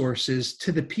resources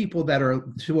to the people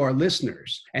to our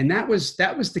listeners. And that was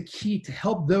the key to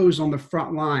help those on the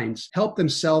front lines help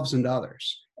themselves and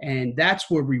others. And that's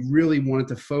where we really wanted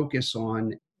to focus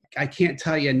on. I can't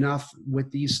tell you enough with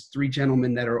these three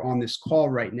gentlemen that are on this call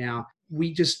right now.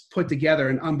 We just put together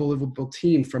an unbelievable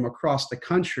team from across the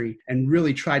country and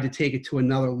really tried to take it to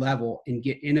another level and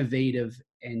get innovative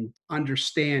and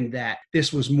understand that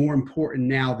this was more important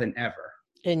now than ever.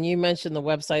 And you mentioned the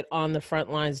website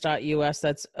onthefrontlines.us.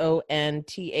 That's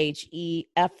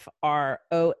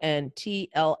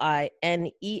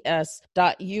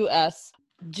onthefrontlines.us.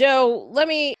 Joe, let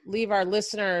me leave our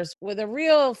listeners with a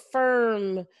real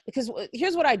firm, because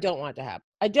here's what I don't want to happen.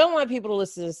 I don't want people to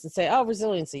listen to this and say, oh,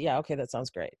 resiliency. Yeah, okay, that sounds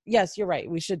great. Yes, you're right.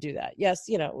 We should do that. Yes,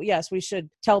 yes, we should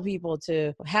tell people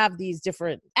to have these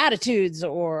different attitudes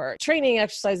or training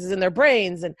exercises in their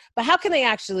brains. But how can they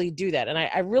actually do that? And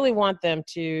I really want them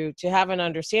to have an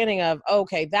understanding of,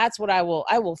 okay, that's what I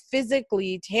will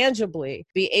physically, tangibly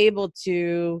be able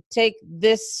to take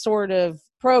this sort of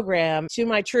program to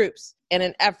my troops in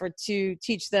an effort to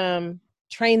teach them,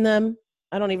 train them.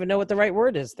 I don't even know what the right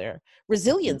word is there.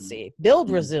 Resiliency, build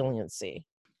resiliency.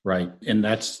 Right. And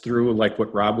that's through, like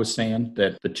what Rob was saying,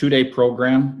 that the 2-day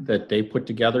program that they put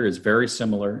together is very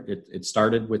similar. It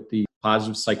started with the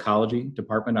positive psychology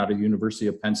department out of the University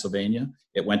of Pennsylvania.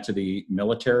 It went to the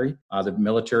military. The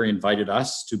military invited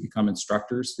us to become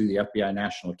instructors through the FBI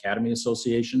National Academy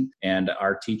Association, and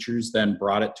our teachers then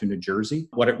brought it to New Jersey.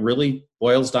 What it really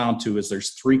boils down to is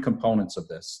there's 3 components of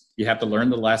this. You have to learn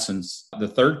the lessons. The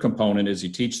third component is you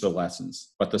teach the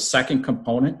lessons. But the second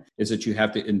component is that you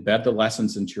have to embed the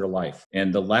lessons into your life.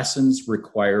 And the lessons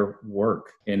require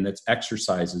work, and it's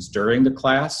exercises during the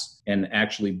class and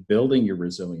actually building your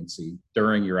resiliency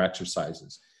during your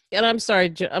exercises. And I'm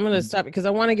sorry, I'm going to stop because I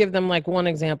want to give them like one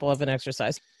example of an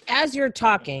exercise. As you're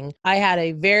talking, I had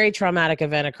a very traumatic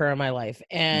event occur in my life,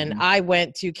 and I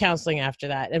went to counseling after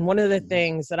that. And one of the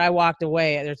things that I walked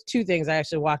away, there's 2 things I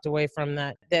actually walked away from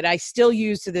that I still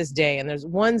use to this day. And there's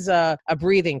one's a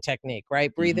breathing technique,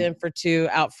 right? Breathe in for 2,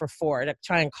 out for 4 to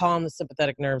try and calm the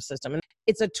sympathetic nervous system. And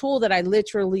it's a tool that I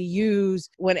literally use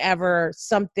whenever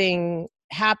something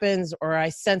happens or I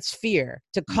sense fear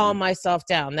to calm myself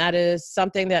down. That is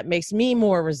something that makes me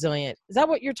more resilient. Is that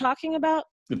what you're talking about?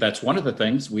 That's one of the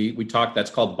things we talk, that's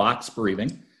called box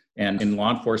breathing. And in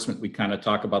law enforcement, we kind of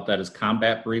talk about that as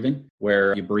combat breathing,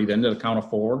 where you breathe into the count of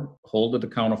 4, hold to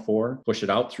the count of 4, push it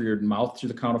out through your mouth through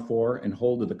the count of 4, and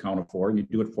hold to the count of 4. And you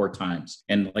do it 4 times.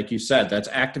 And like you said, that's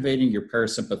activating your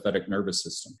parasympathetic nervous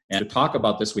system. And to talk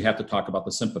about this, we have to talk about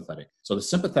the sympathetic. So the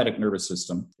sympathetic nervous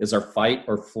system is our fight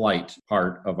or flight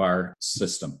part of our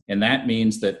system. And that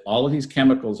means that all of these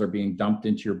chemicals are being dumped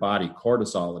into your body: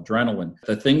 cortisol, adrenaline,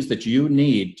 the things that you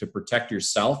need to protect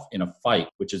yourself in a fight,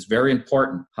 which is very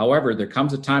important. However, there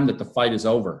comes a time that the fight is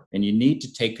over and you need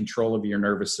to take control of your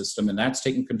nervous system, and that's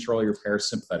taking control of your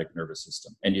parasympathetic nervous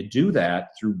system. And you do that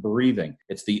through breathing.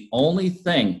 It's the only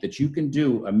thing that you can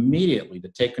do immediately to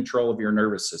take control of your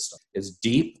nervous system is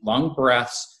deep lung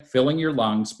breaths, filling your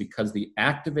lungs, because the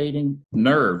activating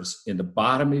nerves in the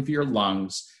bottom of your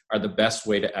lungs are the best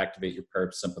way to activate your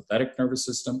parasympathetic nervous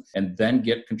system and then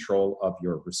get control of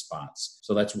your response.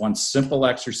 So that's one simple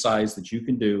exercise that you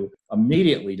can do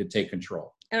immediately to take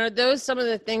control. And are those some of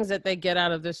the things that they get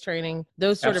out of this training?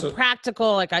 Those sort of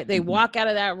practical, they walk out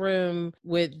of that room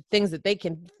with things that they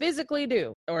can physically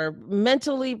do or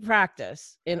mentally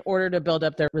practice in order to build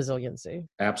up their resiliency?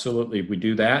 Absolutely. We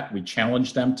do that. We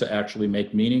challenge them to actually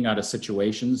make meaning out of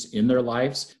situations in their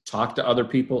lives, talk to other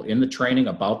people in the training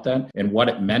about them and what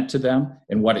it meant to them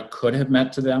and what it could have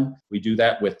meant to them. We do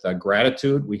that with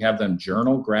gratitude. We have them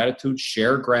journal gratitude,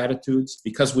 share gratitudes,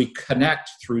 because we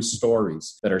connect through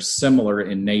stories that are similar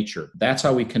in nature. That's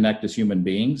how we connect as human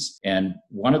beings. And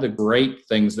one of the great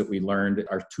things that we learned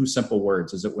are 2 simple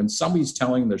words, is that when somebody's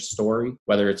telling their story,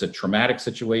 whether it's a traumatic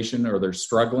situation or they're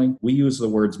struggling, we use the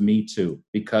words "me too,"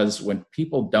 because when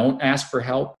people don't ask for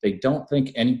help, they don't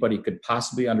think anybody could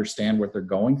possibly understand what they're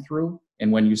going through.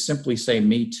 And when you simply say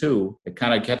 "me too," it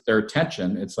kind of gets their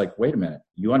attention. It's like, wait a minute,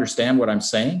 you understand what I'm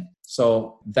saying?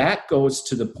 So that goes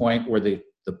to the point where the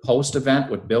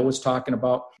post-event, what Bill was talking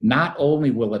about, not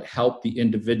only will it help the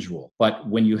individual, but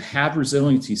when you have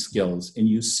resiliency skills and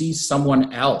you see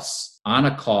someone else on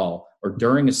a call or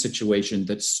during a situation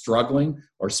that's struggling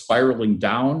or spiraling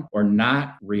down or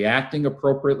not reacting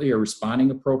appropriately or responding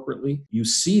appropriately, you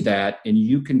see that and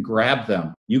you can grab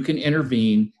them, you can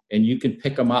intervene, and you can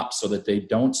pick them up so that they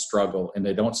don't struggle and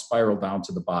they don't spiral down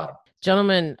to the bottom.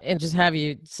 Gentlemen, and just have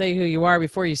you say who you are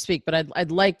before you speak, but I'd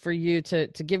like for you to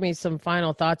give me some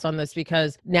final thoughts on this,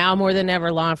 because now more than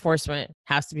ever, law enforcement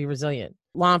has to be resilient.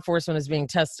 Law enforcement is being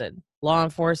tested. Law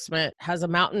enforcement has a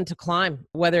mountain to climb,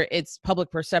 whether it's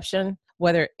public perception,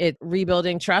 whether it's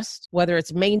rebuilding trust, whether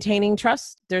it's maintaining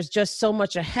trust. There's just so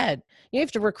much ahead. You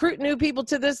have to recruit new people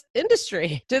to this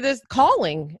industry, to this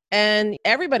calling. And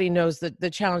everybody knows the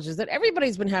challenges that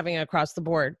everybody's been having across the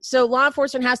board. So law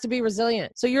enforcement has to be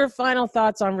resilient. So your final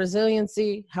thoughts on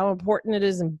resiliency, how important it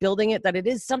is in building it, that it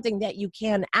is something that you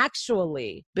can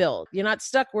actually build. You're not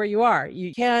stuck where you are.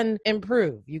 You can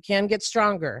improve. You can get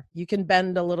stronger. You can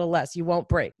bend a little less. You won't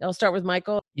break. I'll start with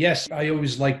Michael. Yes, I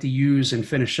always like to use and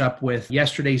finish up with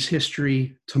yesterday's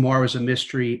history, tomorrow's a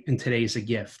mystery, and today's a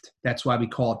gift. That's why we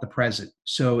call it the present.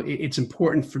 So it's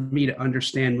important for me to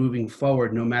understand moving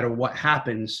forward, no matter what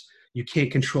happens, you can't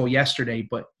control yesterday,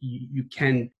 but you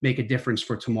can make a difference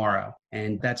for tomorrow.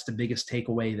 And that's the biggest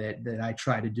takeaway that I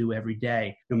try to do every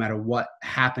day. No matter what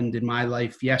happened in my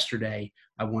life yesterday,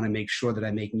 I want to make sure that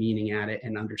I make meaning at it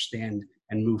and understand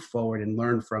and move forward and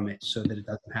learn from it so that it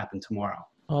doesn't happen tomorrow.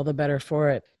 All the better for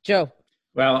it. Joe.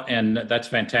 Well, and that's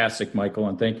fantastic, Michael,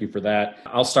 and thank you for that.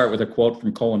 I'll start with a quote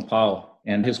from Colin Powell,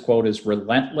 and his quote is,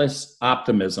 "Relentless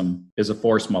optimism is a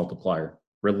force multiplier."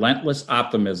 Relentless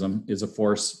optimism is a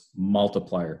force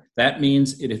multiplier. That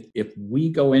means if we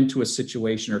go into a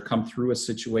situation or come through a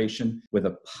situation with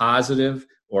a positive,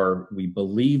 or we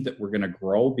believe that we're going to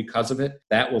grow because of it,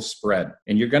 that will spread.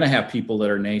 And you're going to have people that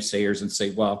are naysayers and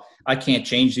say, well, I can't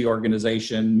change the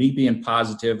organization. Me being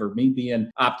positive or me being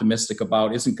optimistic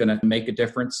about isn't going to make a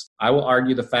difference. I will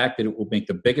argue the fact that it will make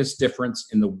the biggest difference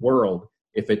in the world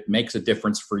if it makes a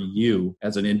difference for you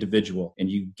as an individual, and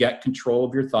you get control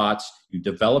of your thoughts, you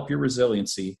develop your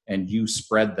resiliency, and you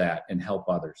spread that and help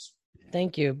others.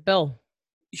 Thank you. Bill.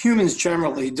 Humans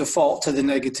generally default to the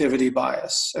negativity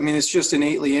bias. I mean, it's just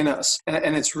innately in us.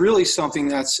 And it's really something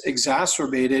that's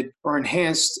exacerbated or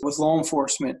enhanced with law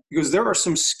enforcement, because there are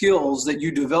some skills that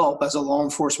you develop as a law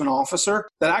enforcement officer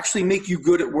that actually make you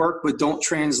good at work, but don't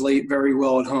translate very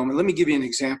well at home. And let me give you an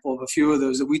example of a few of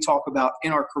those that we talk about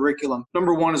in our curriculum.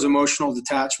 Number one is emotional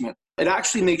detachment. It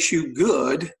actually makes you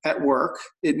good at work.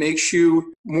 It makes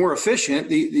you more efficient.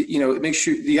 It makes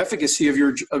you the efficacy of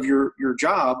your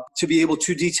job to be able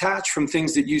to detach from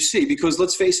things that you see. Because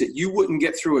let's face it, you wouldn't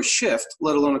get through a shift,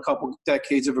 let alone a couple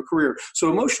decades of a career.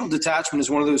 So emotional detachment is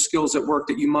one of those skills at work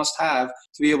that you must have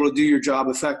to be able to do your job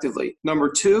effectively. Number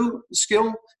two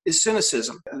skill is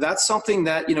cynicism. That's something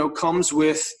that, comes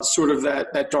with sort of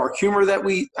that dark humor that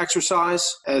we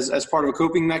exercise as part of a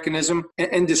coping mechanism,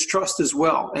 and distrust as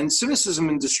well. And cynicism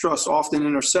and distrust often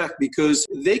intersect because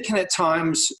they can at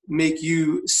times make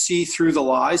you see through the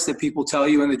lies that people tell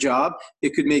you in the job.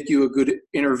 It could make you a good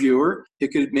interviewer.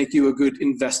 It could make you a good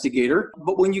investigator.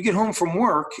 But when you get home from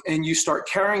work and you start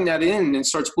carrying that in and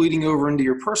starts bleeding over into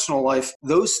your personal life,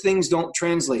 those things don't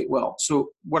translate well. So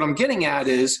what I'm getting at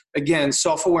is, again,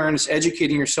 self-awareness,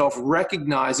 educating yourself,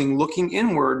 recognizing, looking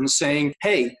inward and saying,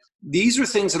 hey, these are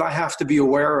things that I have to be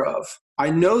aware of. I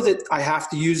know that I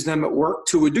have to use them at work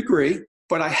to a degree,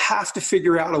 but I have to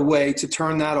figure out a way to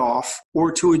turn that off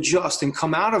or to adjust and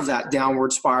come out of that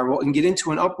downward spiral and get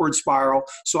into an upward spiral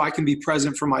so I can be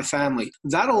present for my family.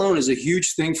 That alone is a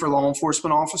huge thing for law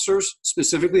enforcement officers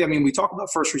specifically. I mean, we talk about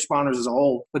first responders as a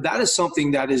whole, but that is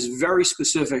something that is very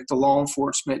specific to law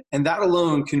enforcement. And that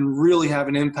alone can really have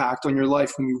an impact on your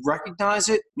life when you recognize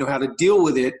it, know how to deal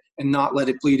with it, and not let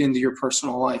it bleed into your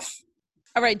personal life.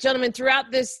 All right, gentlemen, throughout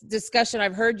this discussion,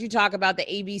 I've heard you talk about the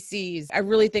ABCs. I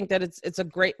really think that it's a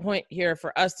great point here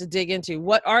for us to dig into.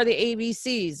 What are the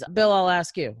ABCs? Bill, I'll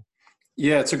ask you.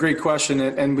 Yeah, it's a great question,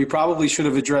 and we probably should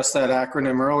have addressed that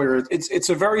acronym earlier. It's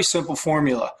a very simple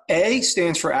formula. A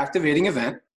stands for activating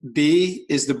event. B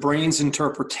is the brain's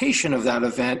interpretation of that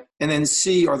event. And then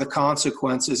C are the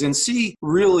consequences. And C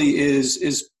really is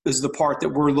the part that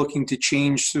we're looking to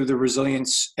change through the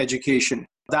resilience education.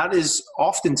 That is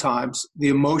oftentimes the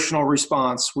emotional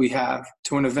response we have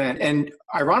to an event. And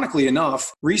ironically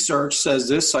enough, research says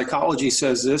this, psychology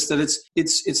says this, that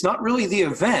it's not really the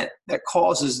event that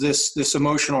causes this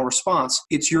emotional response.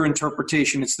 It's your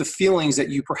interpretation. It's the feelings that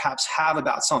you perhaps have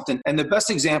about something. And the best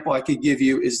example I could give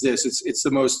you is this. It's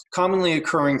the most commonly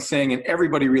occurring thing, and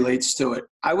everybody relates to it.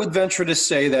 I would venture to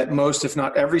say that most, if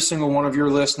not every single one of your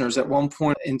listeners at one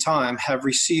point in time have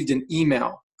received an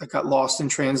email that got lost in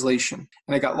translation.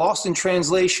 And it got lost in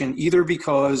translation either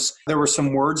because there were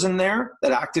some words in there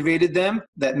that activated them,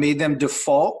 that made them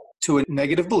default to a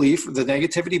negative belief, the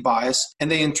negativity bias, and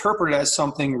they interpret it as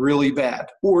something really bad.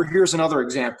 Or here's another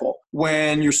example.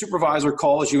 When your supervisor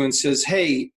calls you and says,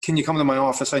 hey, can you come to my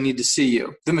office? I need to see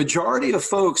you. The majority of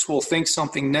folks will think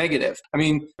something negative. I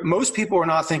mean, most people are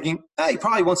not thinking, hey, he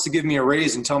probably wants to give me a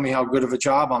raise and tell me how good of a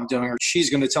job I'm doing, or she's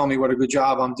going to tell me what a good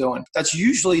job I'm doing. That's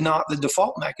usually not the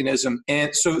default mechanism.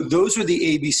 And so those are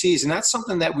the ABCs. And that's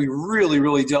something that we really,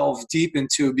 really delve deep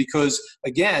into because,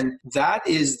 again, that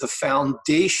is the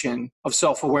foundation of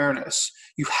self-awareness.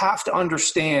 You have to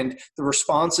understand the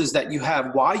responses that you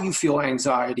have, why you feel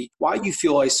anxiety, why you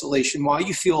feel isolation, why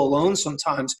you feel alone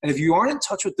sometimes. And if you aren't in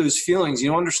touch with those feelings, you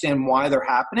don't understand why they're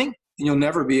happening, and you'll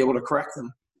never be able to correct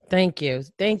them. Thank you.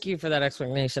 Thank you for that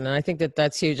explanation. And I think that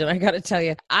that's huge. And I got to tell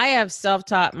you, I have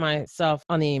self-taught myself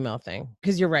on the email thing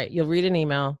because you're right. You'll read an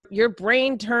email, your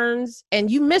brain turns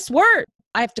and you miss word.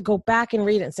 I have to go back and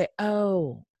read it and say,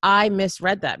 oh, I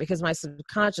misread that because my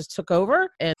subconscious took over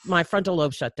and my frontal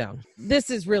lobe shut down.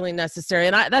 This is really necessary.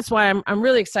 And that's why I'm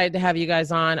really excited to have you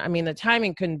guys on. I mean, the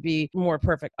timing couldn't be more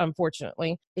perfect,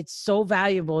 unfortunately. It's so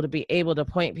valuable to be able to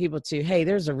point people to, hey,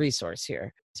 there's a resource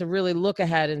here. to really look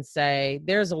ahead and say,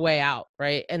 there's a way out,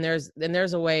 right? And there's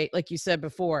a way, like you said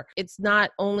before, it's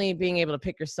not only being able to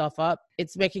pick yourself up,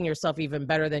 it's making yourself even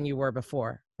better than you were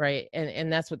before, right?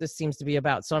 And that's what this seems to be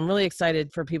about. So I'm really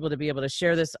excited for people to be able to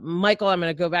share this. Michael, I'm going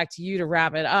to go back to you to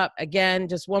wrap it up. Again,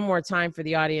 just one more time for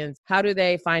the audience. How do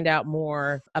they find out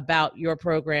more about your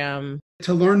program?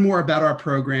 To learn more about our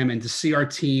program and to see our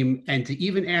team and to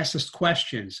even ask us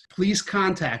questions, please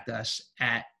contact us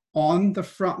at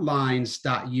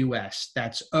onthefrontlines.us.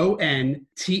 That's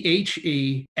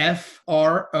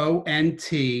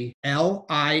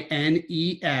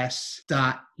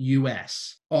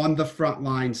onthefrontlines.us.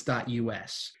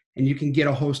 onthefrontlines.us. And you can get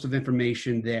a host of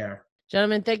information there.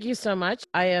 Gentlemen, thank you so much.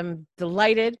 I am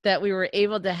delighted that we were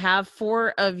able to have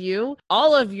 4 of you,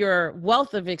 all of your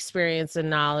wealth of experience and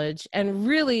knowledge, and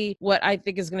really what I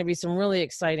think is going to be some really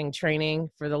exciting training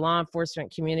for the law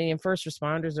enforcement community and first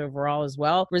responders overall as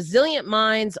well. Resilient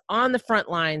Minds on the Front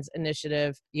Lines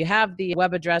initiative. You have the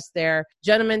web address there.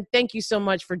 Gentlemen, thank you so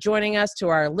much for joining us. To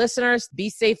our listeners, be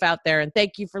safe out there, and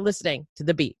thank you for listening to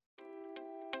The Beat.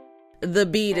 The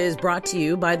Beat is brought to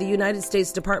you by the United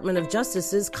States Department of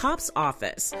Justice's COPS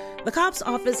Office. The COPS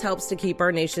Office helps to keep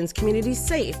our nation's communities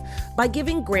safe by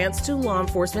giving grants to law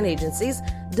enforcement agencies,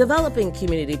 developing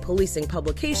community policing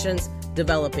publications,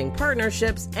 developing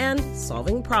partnerships, and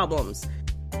solving problems.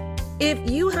 If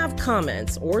you have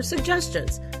comments or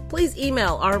suggestions, please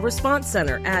email our response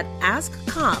center at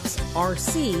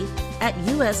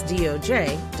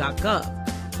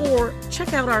askcopsrc@usdoj.gov or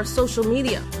check out our social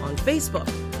media on Facebook,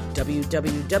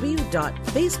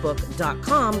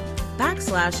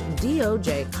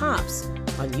 www.facebook.com/DOJ Cops.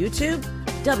 On YouTube,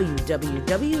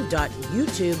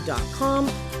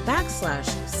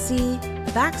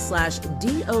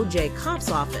 www.youtube.com/C/DOJ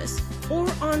Cops Office, or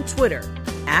on Twitter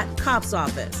 @Cops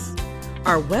Office.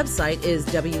 Our website is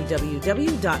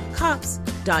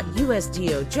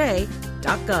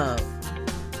www.cops.usdoj.gov.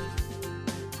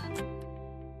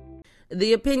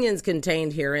 The opinions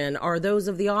contained herein are those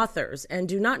of the authors and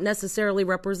do not necessarily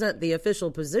represent the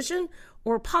official position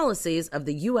or policies of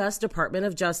the U.S. Department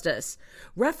of Justice.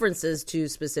 References to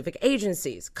specific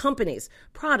agencies, companies,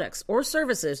 products, or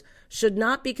services should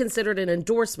not be considered an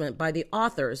endorsement by the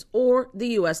authors or the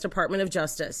U.S. Department of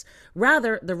Justice.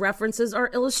 Rather, the references are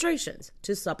illustrations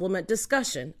to supplement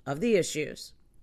discussion of the issues.